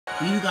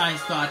You guys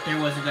thought there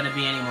wasn't going to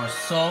be any more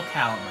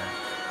Soulcalibur.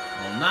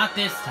 Well, not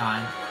this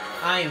time.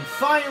 I am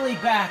finally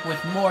back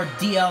with more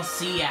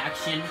DLC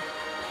action.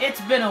 It's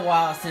been a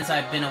while since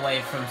I've been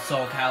away from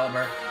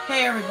Soulcalibur.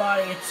 Hey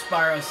everybody, it's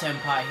Spyro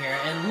Senpai here,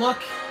 and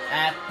look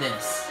at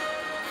this.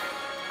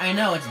 I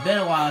know, it's been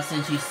a while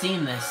since you've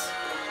seen this.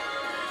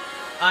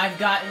 I've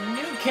gotten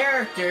new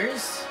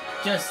characters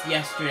just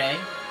yesterday.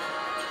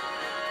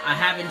 I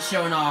haven't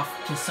shown off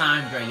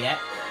Cassandra yet,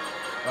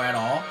 or at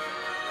all.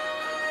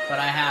 But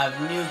I have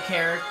new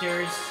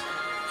characters,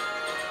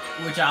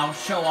 which I'll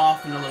show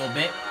off in a little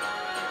bit.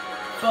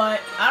 But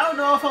I don't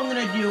know if I'm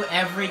going to do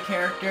every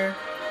character,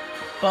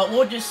 but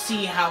we'll just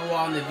see how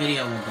long the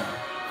video will go.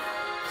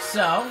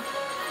 So,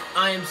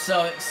 I am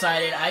so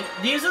excited.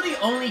 These are the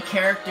only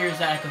characters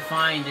that I could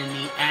find in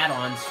the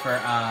add-ons for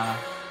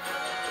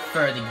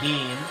the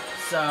game.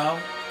 So,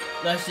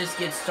 let's just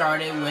get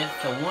started with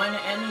the one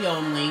and the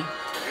only,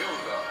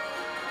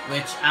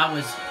 which I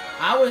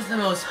was the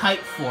most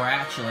hyped for,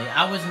 actually.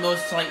 I was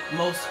most hyped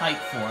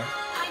for.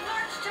 I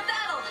march to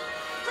battle.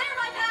 Clear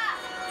my path.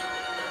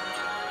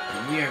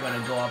 And we are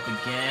gonna go up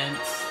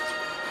against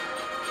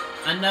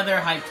another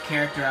hyped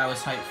character I was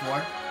hyped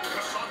for.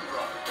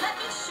 Cassandra. Let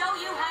me show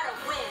you how to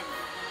win.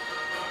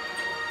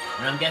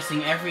 And I'm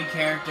guessing every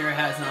character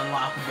has an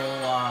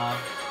unlockable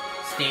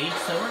stage,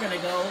 so we're gonna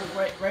go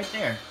right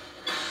there.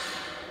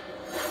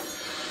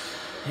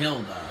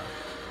 Hilda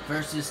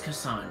versus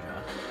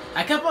Cassandra.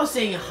 I kept on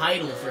saying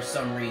Heidel for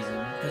some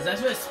reason, because that's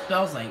what it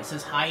spells like. It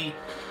says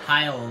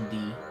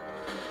Heildi.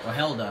 Or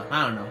Hilda.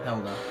 I don't know,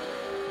 Hilda.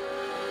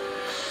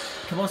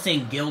 I kept on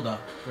saying Gilda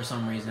for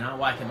some reason. I don't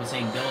know why I kept on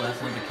saying Gilda. That's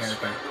another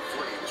character.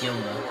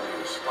 Gilda.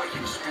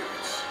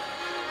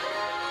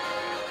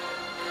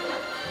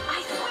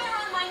 I swear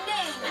on my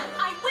name,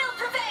 I will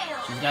prevail.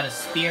 She's got a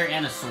spear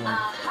and a sword.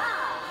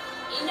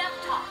 Aha! Enough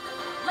talk.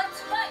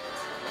 Let's fight.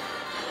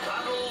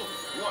 Battle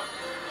 1.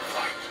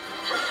 Fight.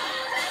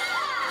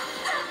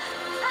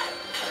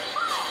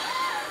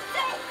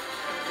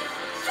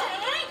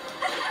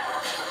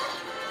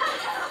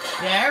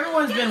 Yeah,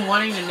 everyone's been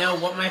wanting to know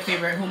what who's my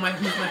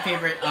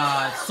favorite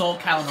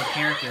Soulcalibur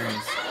character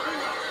is.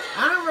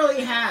 I don't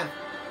really have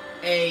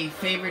a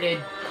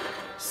favorited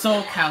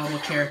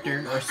Soulcalibur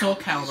character or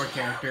Soulcalibur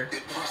character.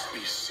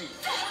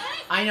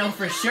 I know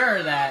for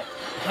sure that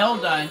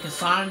Hilda and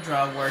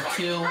Cassandra were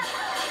two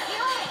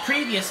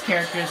previous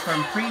characters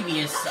from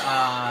previous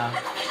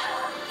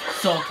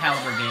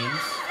Soulcalibur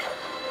games.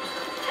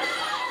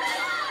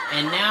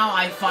 And now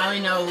I finally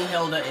know who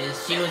Hilda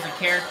is. She was a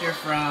character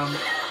from,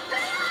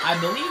 I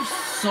believe,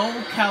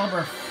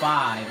 Soulcalibur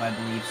 5,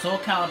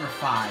 Soulcalibur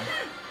 5.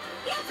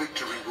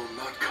 Victory will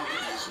not come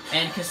easily.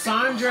 And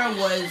Cassandra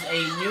was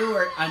a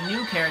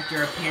new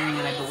character appearing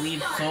in, I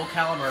believe,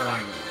 Soulcalibur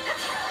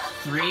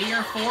 3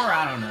 or 4,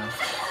 I don't know.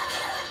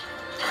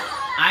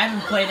 I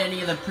haven't played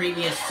any of the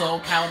previous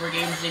Soulcalibur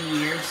games in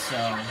years,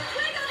 so...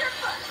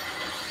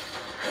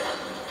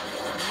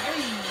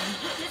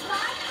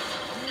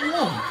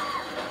 Whoa.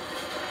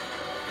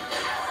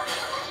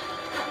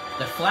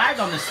 The flag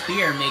on the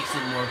spear makes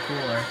it more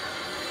cooler.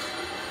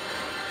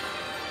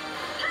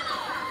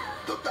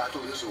 The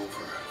battle is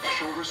over.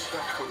 Show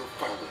respect for the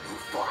fallen who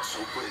fought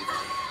so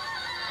bravely.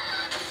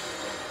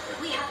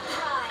 We have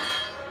pride,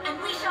 and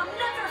we shall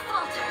never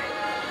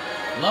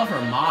falter. Love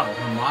her model.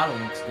 Her model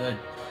looks good.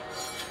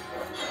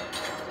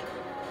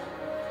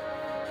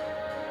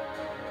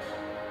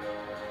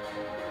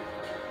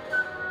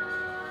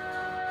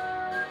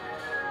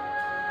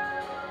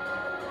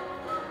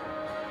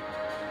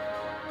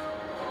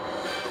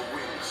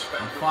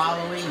 I'm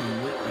following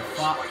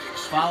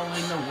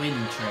the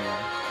wind trail.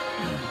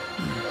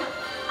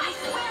 I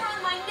swear on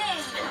my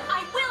name,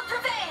 I will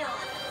prevail.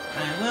 I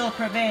will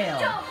prevail.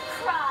 Don't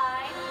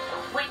cry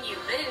when you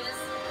lose.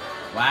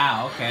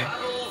 Wow, okay.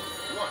 Battle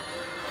 1.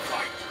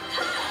 Fight.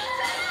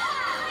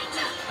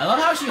 I love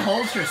how she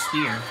holds her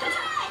spear.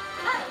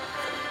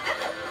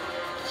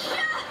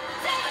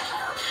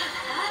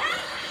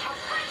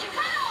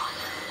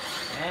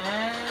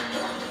 And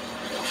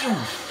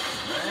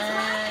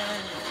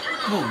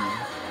boom.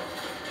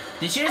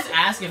 Did she just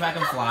ask if I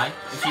can fly?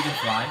 If she can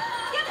fly?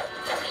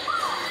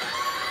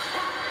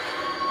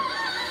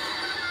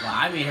 Well,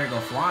 I made her go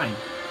flying.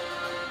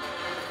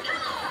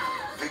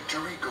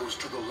 Victory goes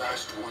to the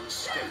last one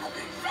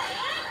standing.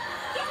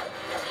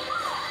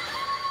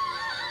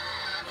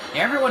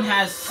 Everyone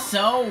has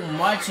so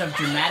much of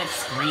dramatic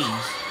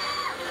screams.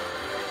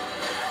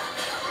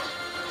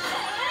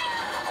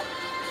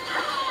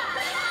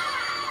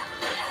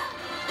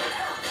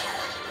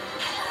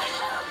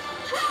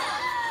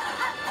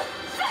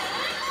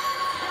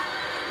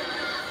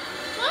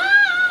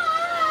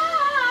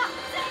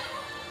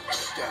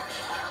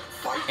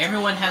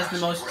 Everyone has the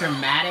most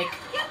dramatic,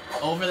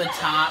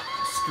 over-the-top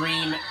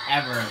scream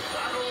ever.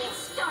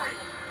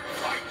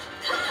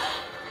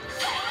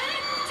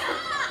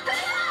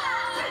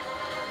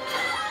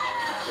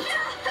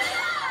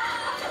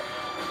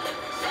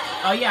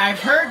 Oh yeah, I've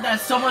heard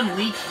that someone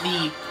leaked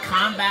the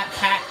Combat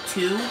Pack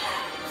 2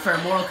 for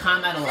Mortal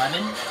Kombat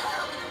 11.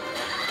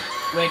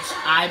 which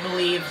I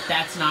believe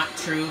that's not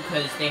true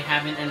because they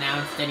haven't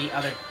announced any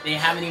other. They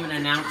haven't even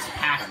announced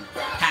Pack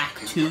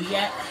 2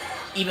 yet,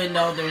 even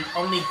though there's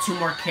only 2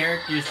 more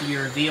characters to be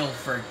revealed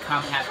for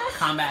Combat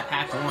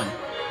Pack 1.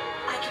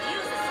 I could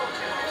use a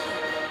soldier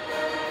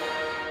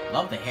like you.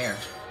 Love the hair.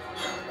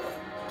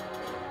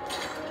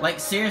 Like,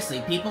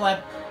 seriously,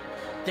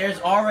 there's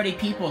already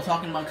people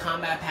talking about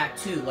Combat Pack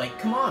 2. Like,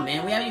 come on,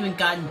 man. We haven't even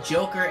gotten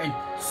Joker and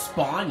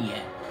Spawn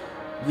yet.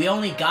 We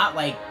only got,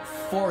 like,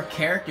 4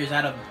 characters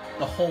out of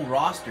the whole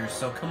roster,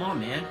 so come on,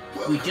 man.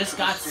 We just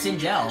got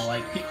Sindel.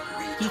 Like,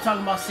 keep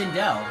talking about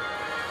Sindel.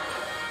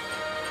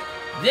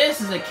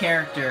 This is a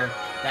character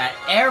that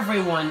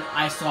everyone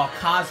I saw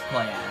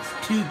cosplay as.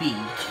 2B.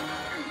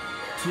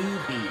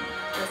 2B.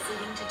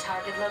 Proceeding to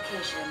target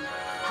location.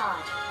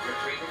 Pod.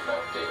 Retrieving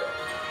map data.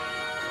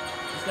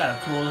 He's got a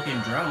cool looking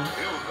drone.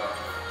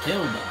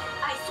 Hilda.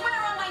 I swear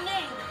on my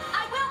name,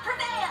 I will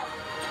prevail.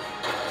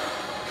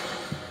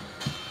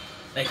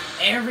 Like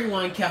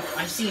everyone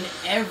I've seen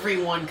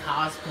everyone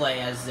cosplay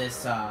as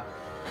this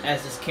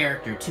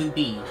character,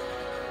 2B.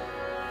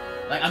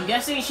 Like, I'm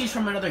guessing she's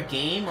from another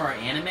game or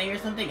anime or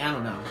something, I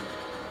don't know.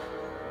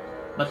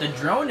 But the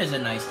drone is a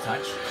nice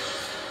touch.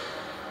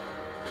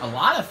 A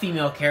lot of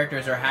female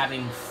characters are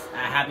having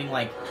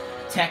like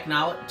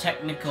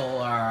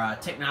technical or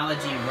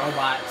technology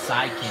robot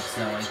sidekicks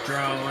though, like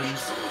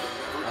drones,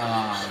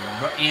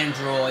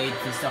 androids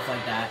and stuff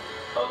like that.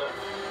 Alert.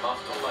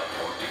 Hostile life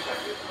form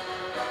detected.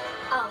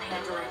 I'll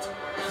handle it.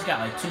 She's got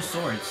like 2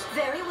 swords.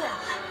 Very well.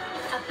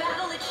 A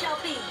battle it shall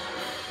be.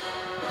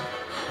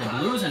 The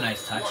blue's a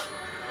nice touch.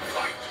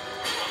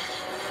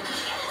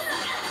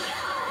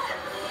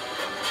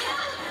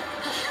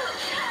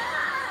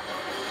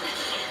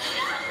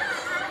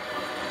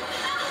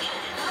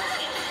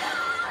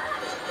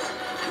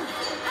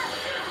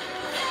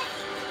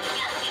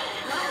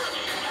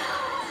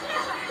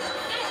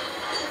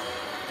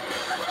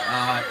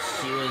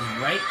 She was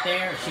right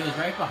there. She was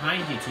right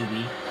behind you,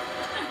 2B.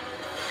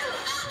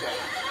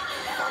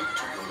 Fight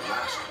to your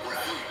last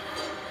breath.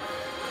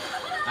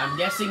 I'm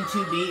guessing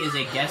 2B is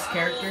a guest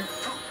character,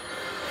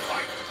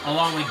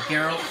 along with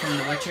Geralt from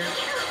The Witcher.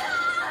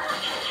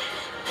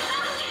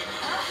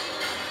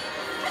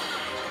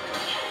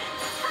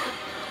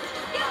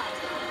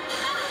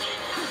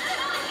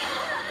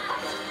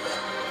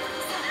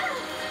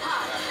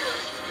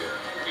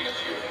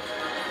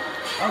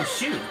 Oh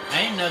shoot,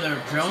 I didn't know the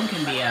drone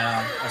can be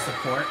a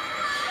support.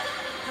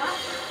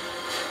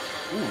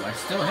 Ooh, I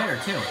still hit her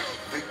too.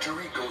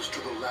 Victory goes to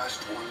the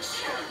last one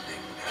standing.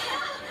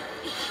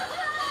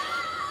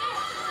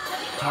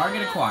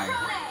 Target acquired.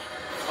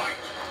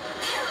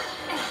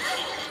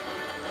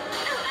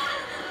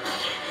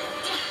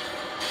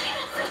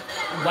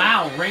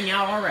 Wow, ring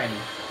out already.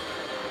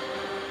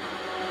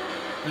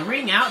 The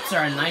ring outs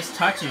are a nice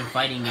touch in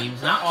fighting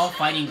games. Not all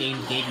fighting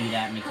games gave you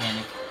that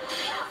mechanic.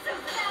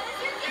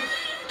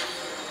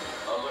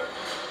 Alert.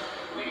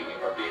 We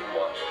are being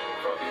watched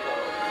from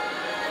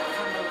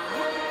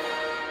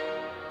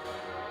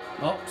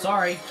below. Oh,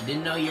 sorry.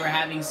 Didn't know you were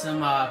having some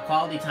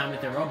quality time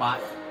with the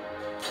robot.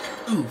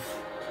 Oof.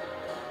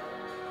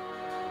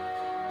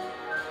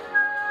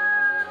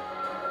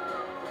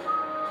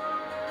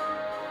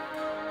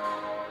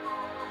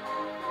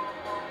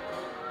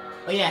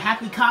 Oh yeah,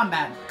 happy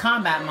combat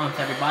month,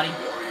 everybody.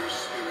 Warrior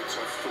spirits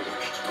are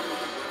forged from the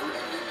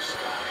never-ending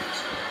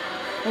skies.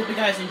 Hope you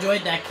guys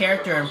enjoyed that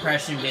character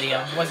impression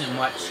video. Wasn't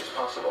much. It's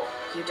possible.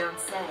 You don't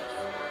say.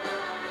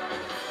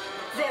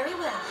 Very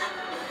well.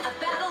 A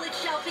battle it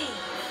shall be.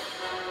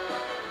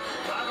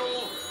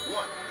 Battle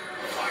 1.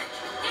 Fight.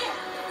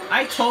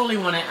 I totally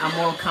want a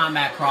Mortal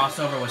Kombat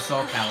crossover with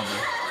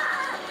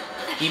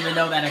Soulcalibur. Even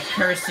though that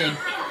accursed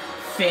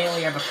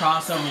failure of a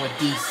crossover with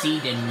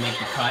DC didn't make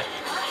the cut.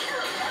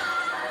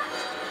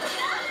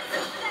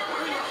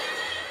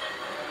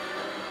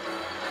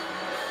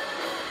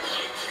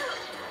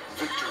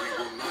 Victory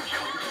will not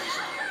come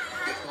easily.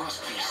 It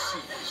must be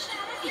seized.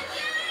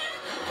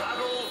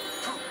 Battle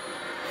 2.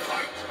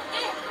 Fight.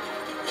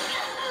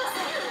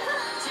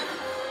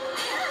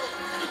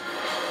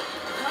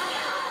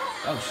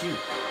 Oh shoot.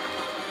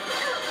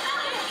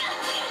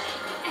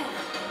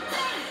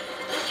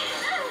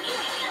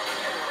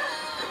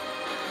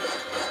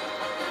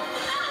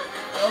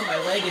 Oh, my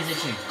leg is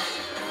itching.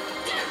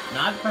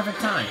 Not the perfect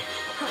time.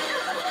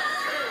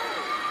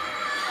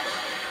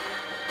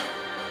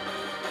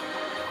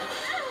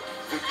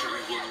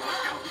 Victory will not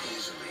come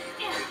easily.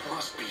 It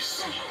must be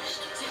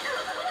seized.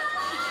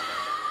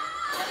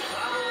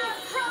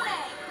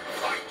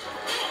 Fight.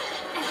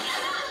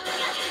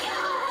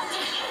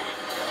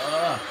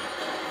 Ugh.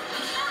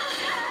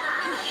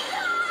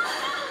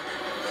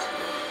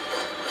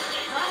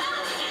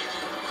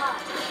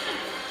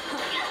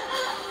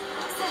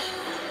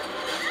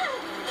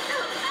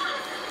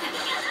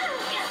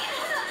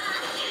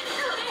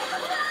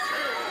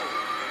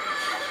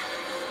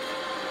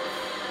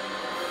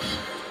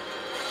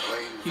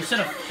 You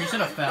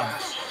should have fell.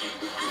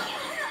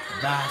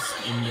 Bask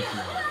in the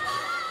glory.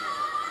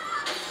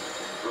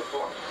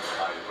 Report.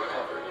 I've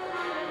recovered.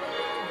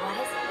 What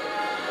is it?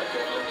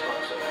 Attention.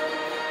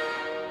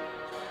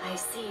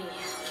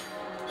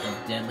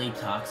 deadly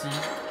toxin?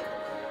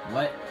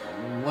 What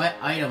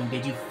item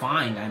did you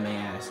find, I may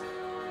ask?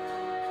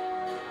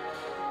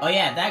 Oh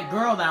yeah, that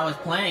girl that I was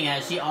playing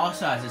as, she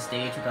also has a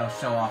stage, which I'll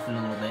show off in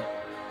a little bit.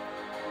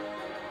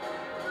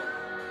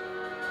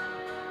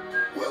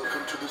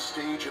 Welcome to the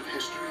stage of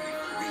history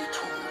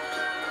retold.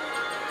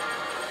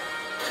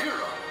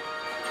 Hero.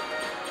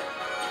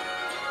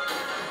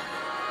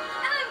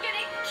 I'm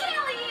gonna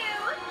kill you!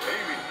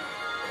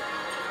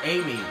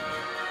 Amy.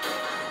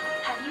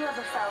 Have you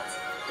ever felt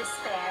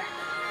despair?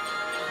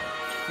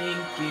 I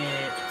think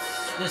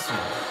it's this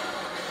one.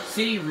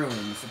 City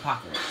Ruins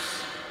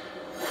Apocalypse.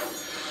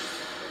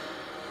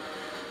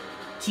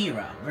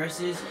 Tira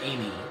versus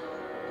Amy.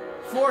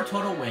 4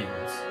 total wins.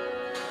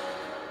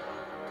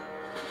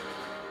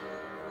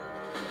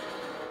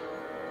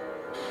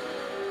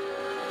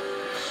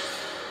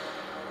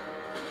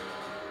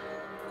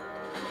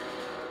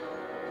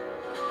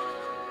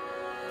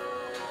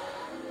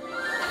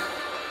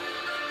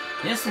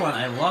 This one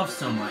I love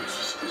so much.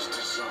 Is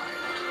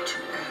designed to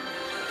end.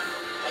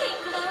 Hey,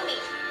 Gloomy,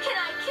 can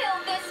I kill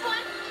this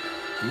one?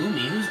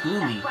 Gloomy? Who's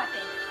Gloomy? That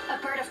weapon, a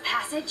bird of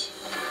passage?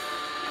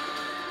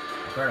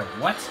 Bird of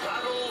what?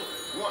 Battle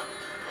 1.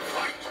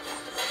 Fight.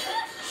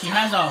 She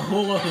has a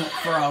hula hoop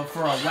for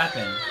a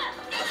weapon.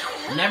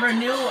 I never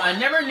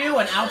knew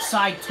an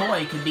outside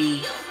toy could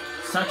be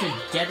such a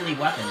deadly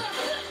weapon.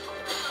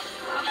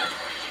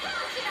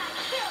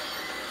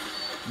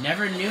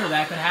 Never knew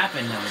that could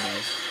happen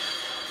nowadays.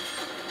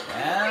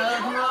 Well,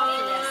 come on.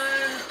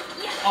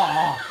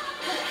 Oh,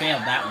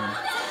 failed that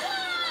one.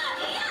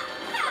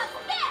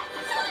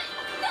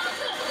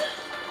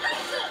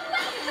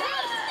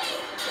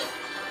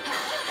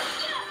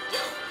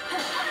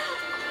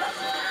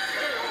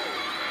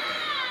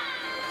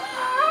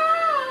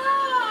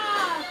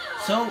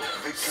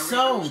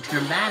 So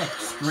dramatic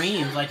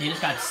screams like they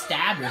just got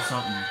stabbed or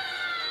something.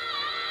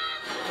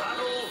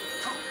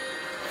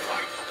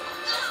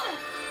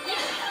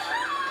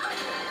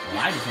 Well,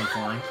 I just went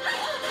flying.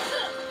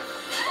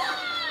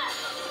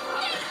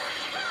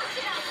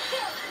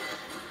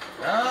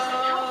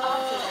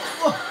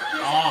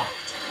 Oh,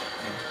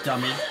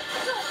 dummy.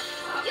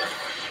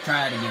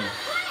 Try it again.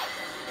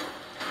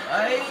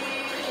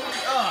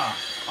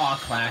 Oh,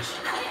 clash.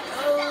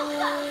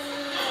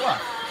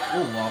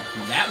 Oh, well,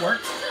 that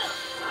worked.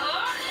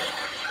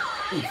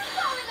 Oof.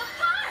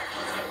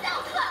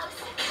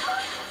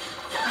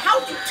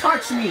 How'd you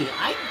touch me?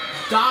 I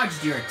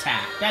dodged your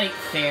attack. That ain't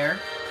fair.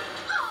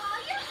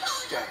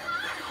 Stand.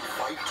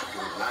 Fight to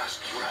your last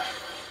breath.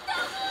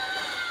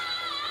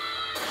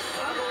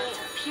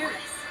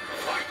 Peerless.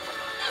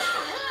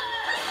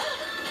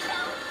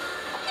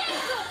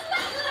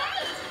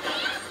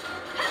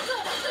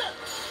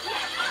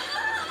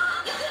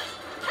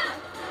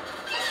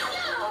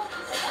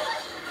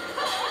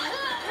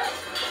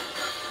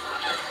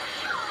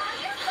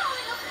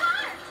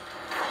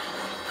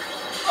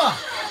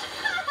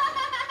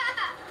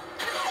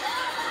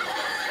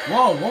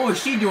 Whoa, what was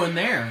she doing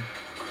there?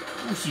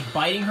 Was she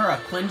biting her or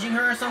clenching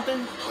her or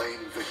something? Claim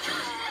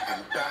victory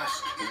and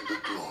bask in the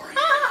glory.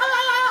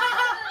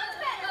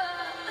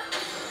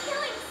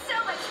 Killing's so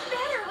much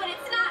better when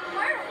it's not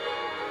work.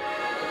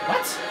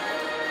 What?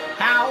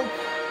 How?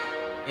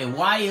 And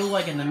why you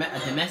like a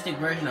domestic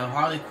version of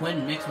Harley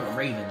Quinn mixed with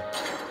Raven?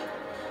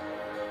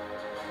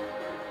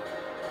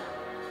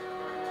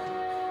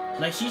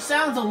 Like, she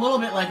sounds a little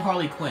bit like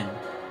Harley Quinn.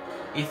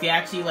 If you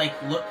actually, like,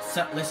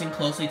 listen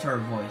closely to her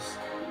voice.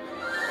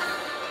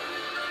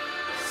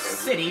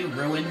 City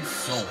Ruined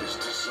Soul.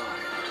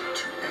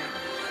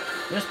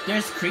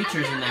 There's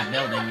creatures in that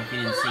building if you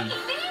didn't see.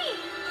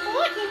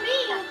 Look at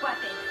me! That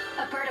weapon,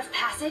 a bird of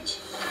passage?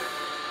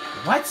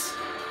 What?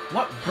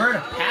 What bird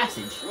of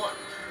passage?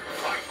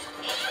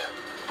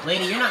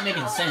 Lady, you're not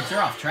making sense.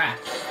 You're off track.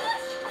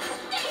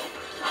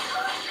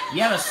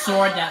 You have a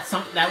sword that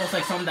looks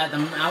like something that the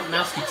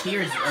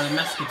Musketeers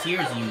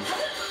use.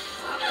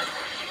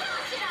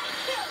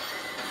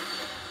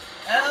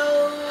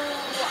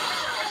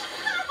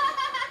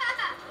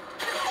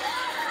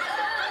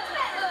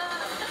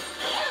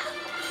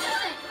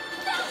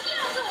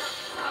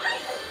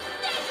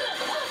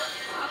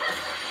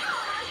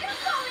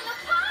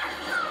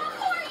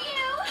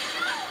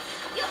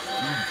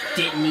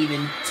 Didn't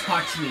even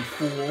touch me,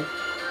 fool.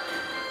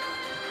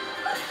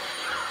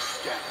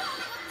 Stand.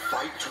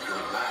 Fight to your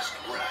last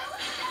breath.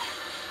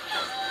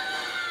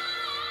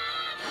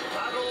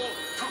 Battle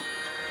 2.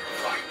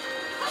 Fight.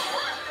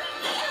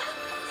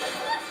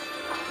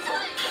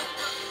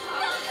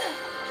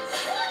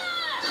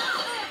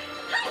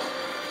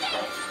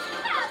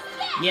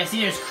 Yeah,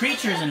 see, there's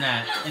creatures in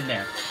there.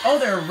 Oh,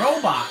 they're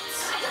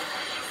robots.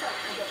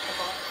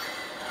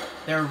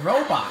 They're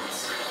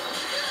robots.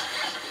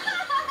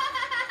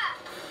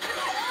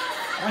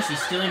 Was she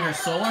stealing her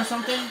soul or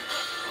something?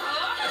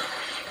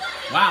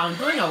 Wow, I'm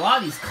doing a lot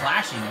of these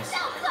clashings.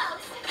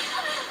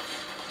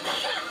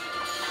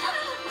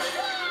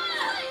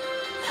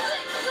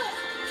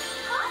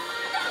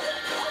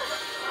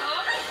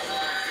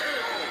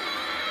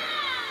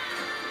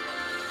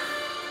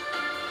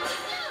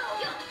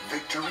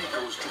 Victory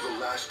goes to the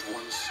last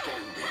one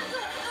standing.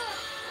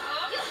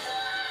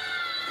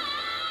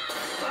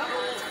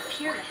 Lolz are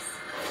peerless.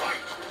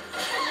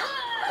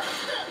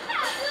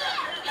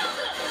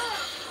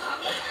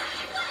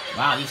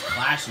 Wow, these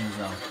clashings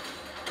though.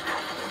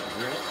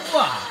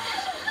 Wow.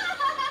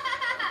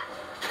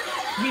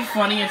 It'd be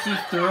funny if she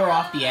threw her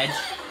off the edge.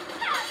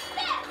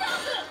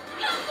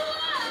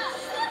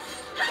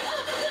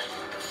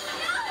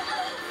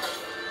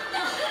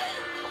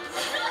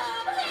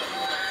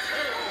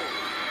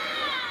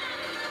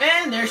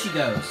 And there she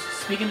goes.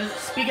 Speak of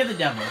the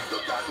devil.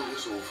 The battle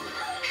is over.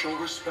 Show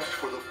respect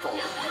for the fallen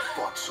who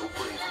fought so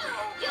bravely.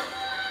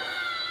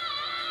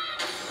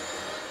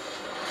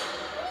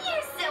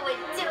 You're so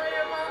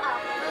adorable, all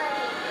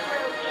bloody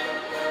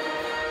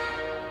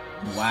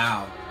broken.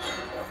 Wow.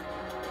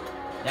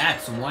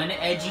 That's one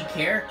edgy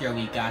character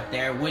we got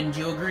there, wouldn't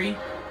you agree?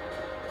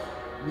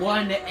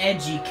 One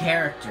edgy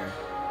character.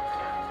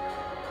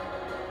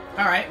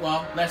 Alright,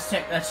 well, let's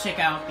check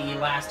out the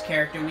last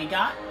character we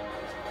got,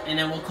 and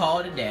then we'll call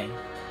it a day.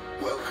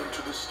 Welcome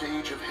to the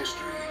stage of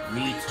history.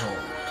 Retold.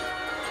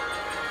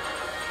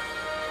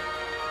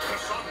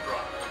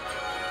 Cassandra.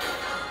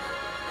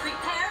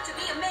 Prepare to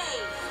be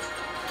amazed.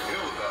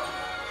 Hilda.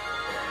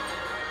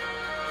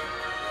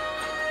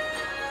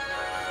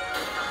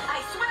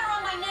 I swear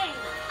on my name,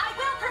 I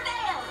will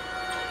prevail.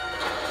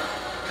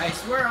 I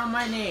swear on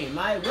my name,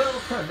 I will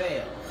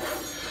prevail.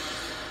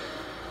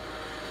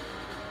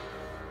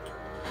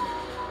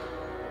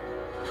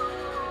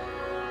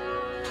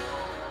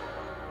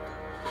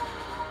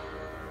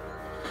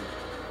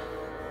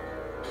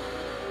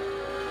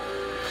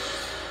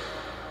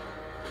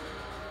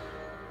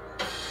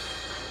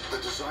 The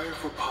desire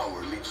for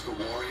power leads the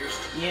warriors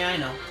to Yeah, I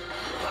know.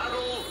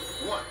 battle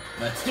one.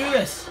 Let's do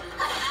this.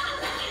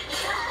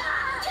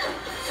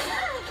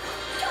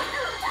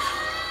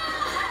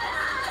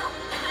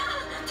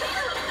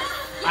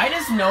 I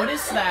just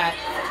noticed that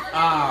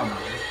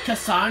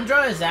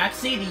Cassandra is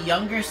actually the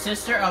younger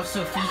sister of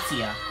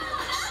Sophia.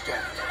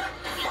 Stand.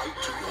 Fight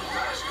to your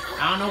last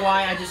breath. I don't know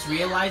why I just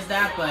realized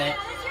that, but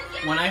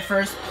when I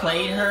first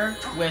played her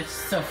with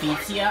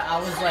Sophia, I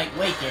was like,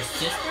 wait, they're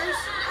sisters?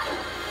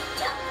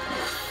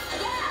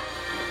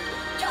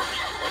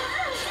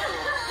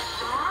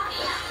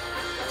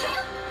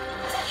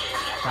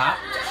 Stop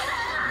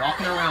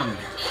walking around me.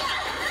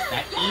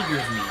 That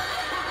angers me.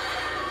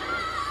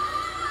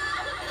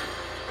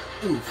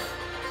 Oof.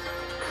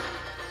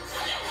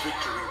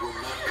 Victory will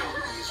not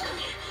come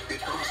easily.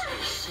 It must be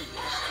seized.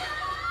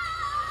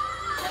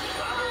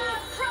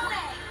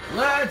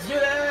 Let's do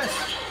this!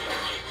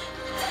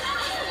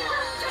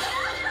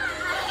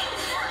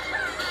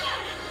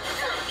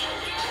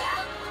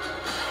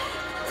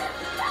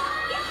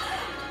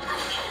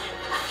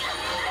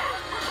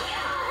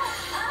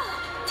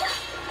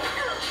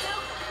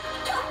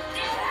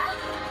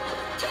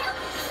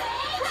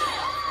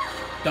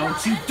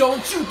 Don't you do it!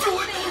 Don't you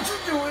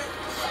do it!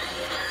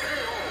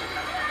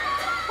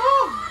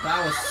 Woo! That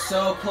was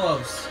so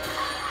close.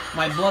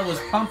 My blood was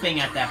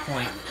pumping at that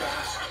point.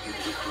 Bask in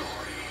the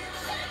glory.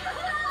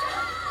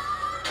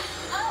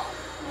 Oh,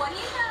 what do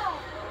you know?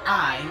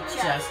 I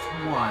just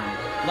won.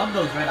 Love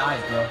those red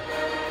eyes, bro.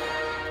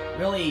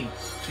 Really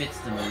fits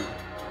the mood.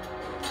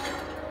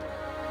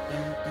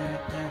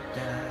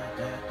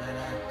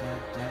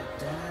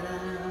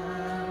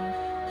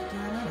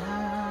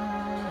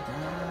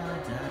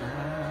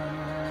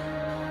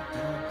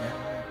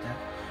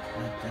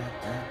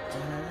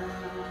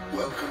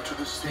 Welcome to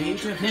the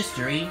Stage of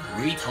History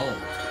Retold.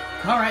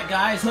 Alright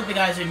guys, hope you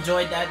guys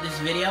enjoyed this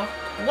video.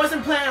 I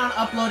wasn't planning on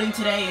uploading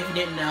today if you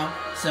didn't know.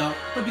 So,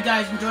 hope you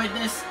guys enjoyed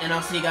this, and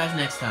I'll see you guys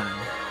next time.